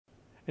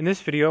In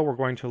this video, we're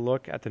going to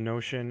look at the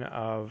notion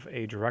of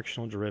a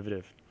directional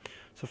derivative.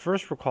 So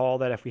first, recall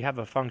that if we have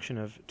a function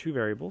of two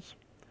variables,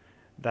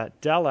 that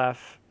del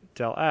f,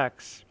 del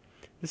x,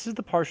 this is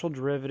the partial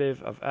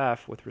derivative of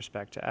f with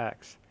respect to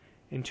x.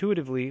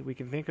 Intuitively, we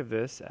can think of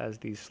this as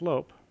the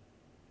slope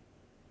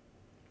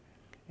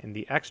in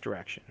the x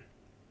direction.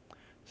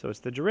 So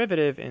it's the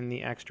derivative in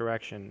the x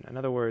direction. In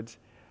other words,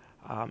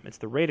 it's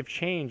the rate of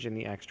change in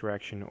the x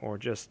direction, or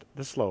just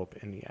the slope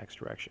in the x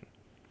direction.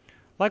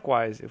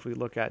 Likewise, if we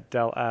look at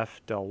del f,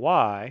 del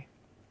y,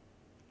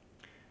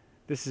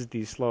 this is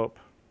the slope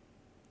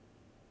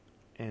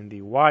in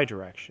the y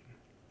direction.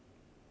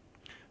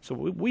 So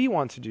what we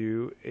want to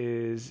do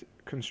is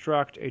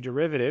construct a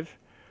derivative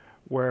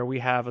where we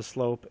have a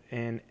slope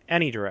in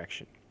any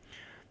direction.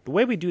 The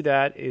way we do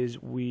that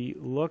is we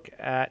look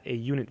at a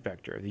unit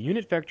vector. The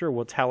unit vector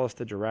will tell us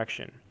the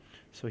direction.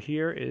 So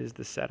here is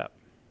the setup.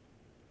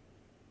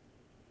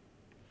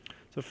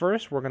 So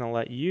first, we're going to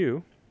let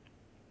u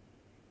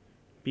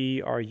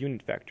be our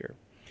unit vector.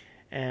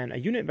 And a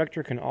unit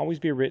vector can always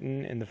be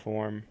written in the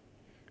form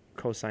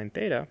cosine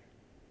theta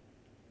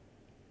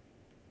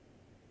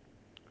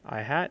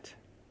I hat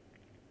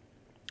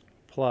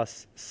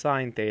plus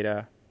sine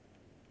theta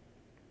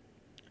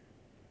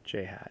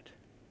j hat.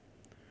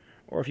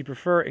 Or if you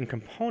prefer in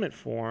component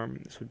form,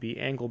 this would be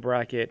angle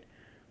bracket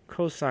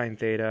cosine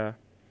theta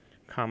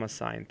comma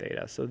sine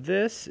theta. So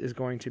this is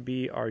going to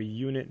be our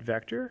unit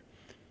vector.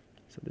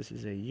 So this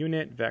is a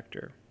unit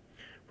vector.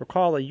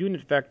 Recall, a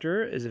unit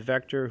vector is a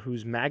vector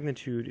whose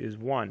magnitude is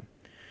 1.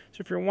 So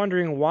if you're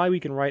wondering why we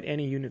can write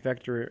any unit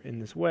vector in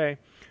this way,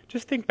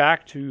 just think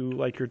back to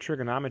like your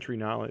trigonometry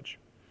knowledge.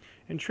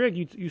 In trig,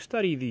 you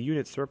study the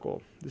unit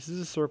circle. This is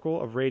a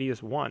circle of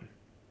radius 1.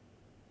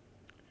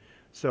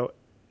 So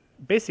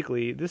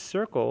basically, this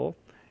circle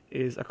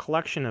is a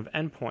collection of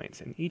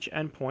endpoints, and each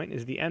endpoint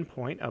is the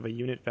endpoint of a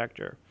unit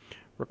vector.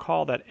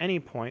 Recall that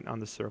any point on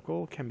the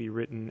circle can be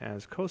written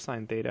as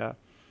cosine theta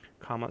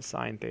comma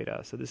sine theta.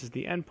 So this is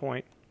the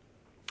endpoint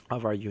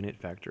of our unit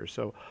vector.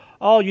 So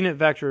all unit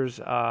vectors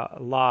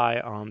lie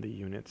on the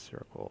unit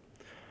circle.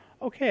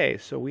 Okay,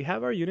 so we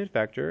have our unit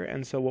vector,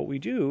 and so what we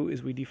do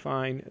is we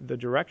define the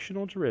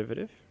directional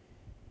derivative.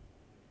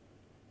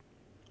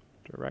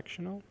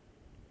 Directional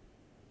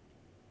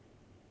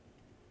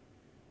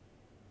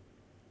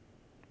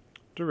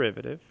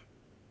derivative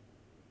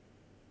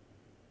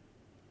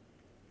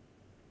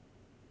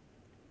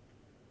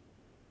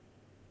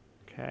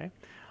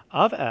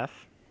of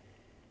f,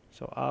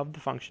 so of the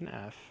function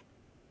f,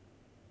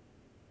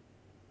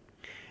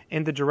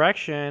 in the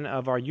direction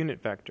of our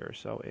unit vector.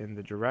 So in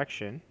the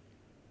direction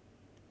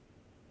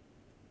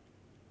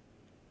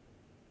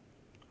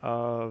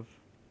of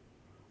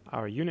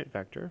our unit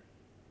vector,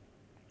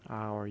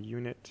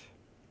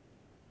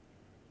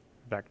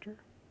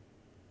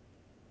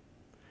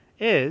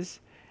 is,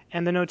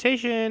 and the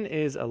notation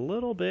is a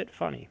little bit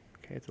funny.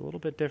 Okay, it's a little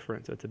bit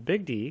different. So it's a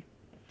big D,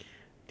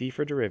 D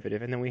for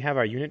derivative, and then we have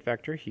our unit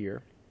vector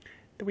here.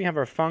 Then we have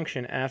our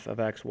function f of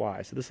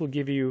xy. So this will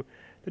give you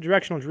the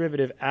directional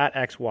derivative at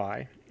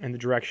xy in the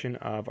direction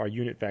of our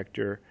unit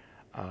vector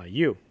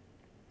u.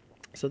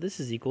 So this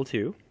is equal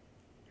to,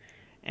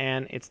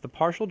 and it's the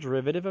partial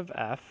derivative of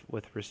f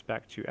with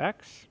respect to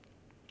x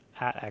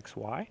at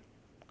xy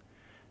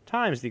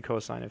times the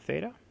cosine of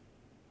theta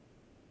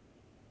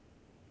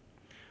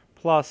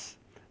plus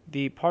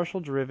the partial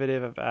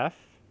derivative of f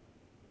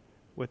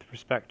with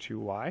respect to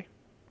y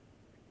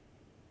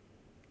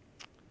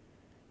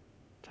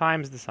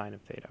times the sine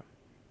of theta.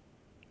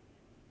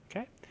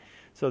 Okay,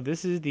 so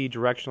this is the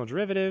directional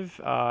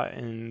derivative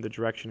in the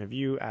direction of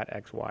u at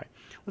xy.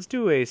 Let's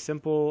do a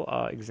simple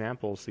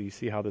example so you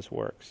see how this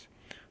works.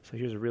 So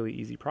here's a really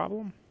easy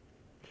problem.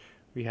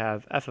 We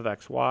have f of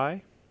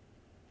xy,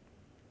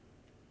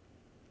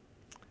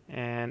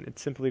 and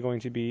it's simply going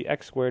to be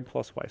x squared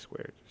plus y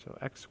squared. So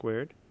x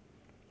squared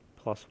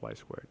plus y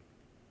squared.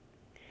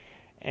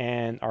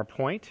 And our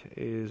point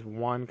is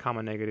 1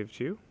 comma negative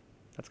 2.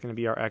 That's going to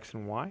be our x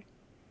and y.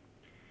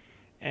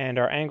 And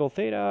our angle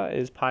theta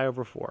is pi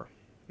over 4.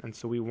 And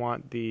so we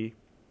want the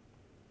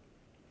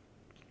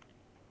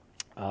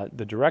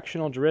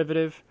directional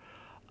derivative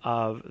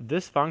of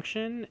this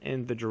function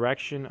in the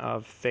direction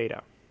of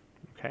theta,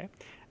 okay,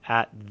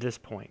 at this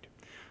point.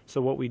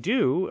 So what we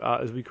do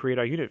is we create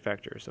our unit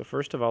vector. So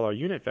first of all, our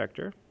unit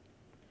vector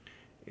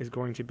is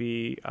going to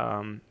be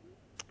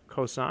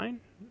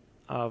cosine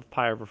of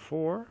pi over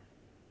 4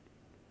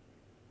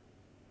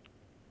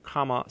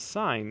 comma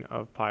sine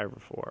of pi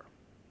over 4.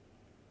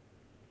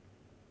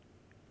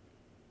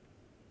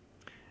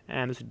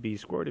 And this would be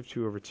square root of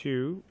 2 over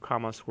 2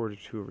 comma square root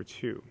of 2 over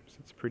 2. So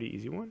it's a pretty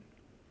easy one.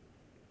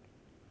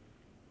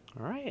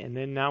 All right, and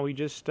then now we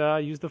just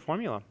use the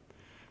formula.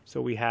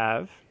 So we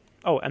have,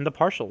 oh, and the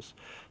partials.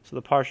 So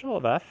the partial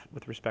of f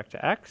with respect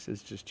to x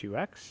is just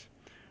 2x,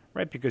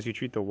 right, because you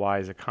treat the y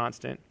as a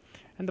constant.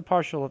 And the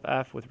partial of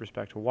f with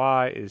respect to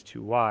y is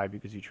 2y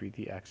because you treat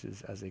the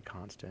x's as a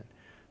constant.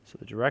 So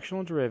the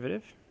directional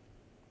derivative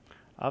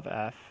of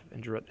f in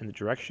the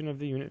direction of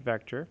the unit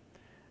vector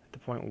at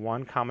the point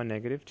 1 comma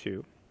negative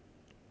 2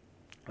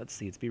 Let's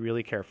see, let's be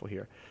really careful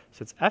here.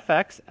 So it's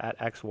fx at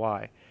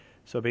xy.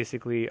 So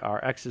basically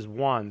our x is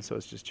 1, so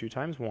it's just 2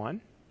 times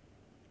 1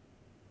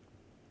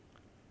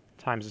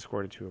 times the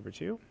square root of 2 over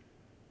 2.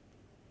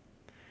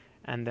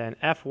 And then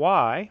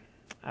fy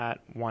at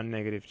 1,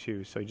 negative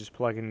 2. So you just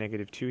plug in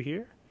negative 2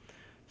 here.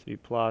 So you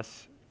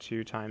plus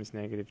 2 times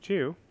negative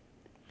 2.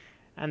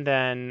 And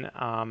then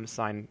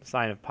sine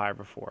of pi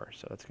over 4.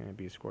 So that's going to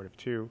be square root of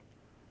 2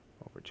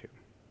 over 2.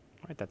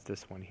 All right, that's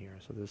this one here.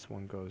 So this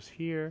one goes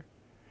here,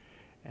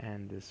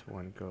 and this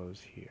one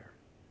goes here.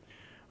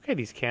 Okay,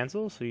 these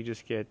cancel, so you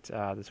just get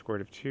the square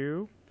root of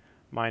 2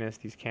 minus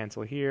these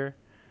cancel here.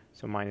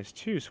 So minus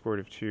 2 square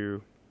root of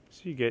 2.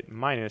 So you get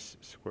minus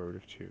square root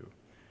of 2.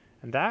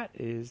 And that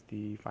is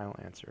the final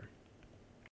answer.